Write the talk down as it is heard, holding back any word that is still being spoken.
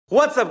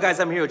What's up, guys?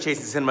 I'm here with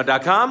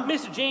ChasingCinema.com.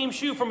 Mr. James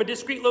Hsu from a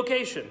discreet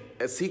location.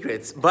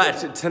 Secrets.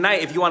 But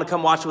tonight, if you want to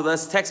come watch with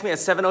us, text me at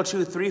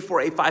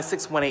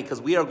 702-348-5618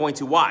 because we are going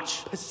to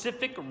watch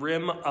Pacific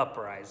Rim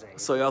Uprising.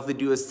 So all you have to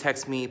do is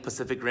text me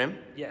Pacific Rim.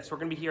 Yes, we're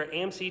going to be here at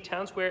AMC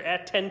Town Square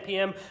at 10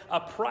 p.m.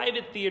 A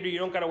private theater. You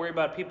don't got to worry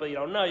about people you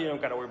don't know. You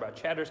don't got to worry about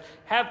chatters.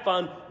 Have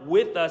fun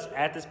with us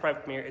at this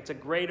private premiere. It's a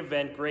great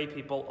event, great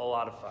people, a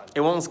lot of fun.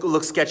 It won't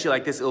look sketchy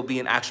like this. It'll be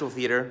an actual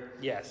theater.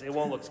 Yes, it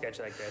won't look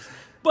sketchy like this.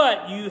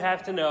 But you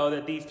have to know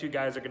that these two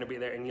guys are going to be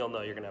there, and you'll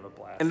know you're going to have a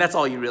blast. And that's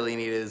all you really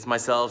need is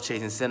myself,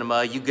 Chasing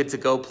Cinema. You good to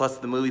go, plus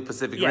the movie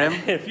Pacific Rim.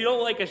 If you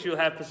don't like us, you'll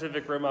have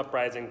Pacific Rim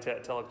Uprising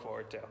to look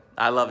forward to.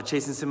 I love it.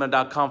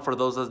 ChasingCinema.com, for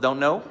those that don't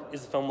know,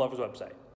 is the film lovers website.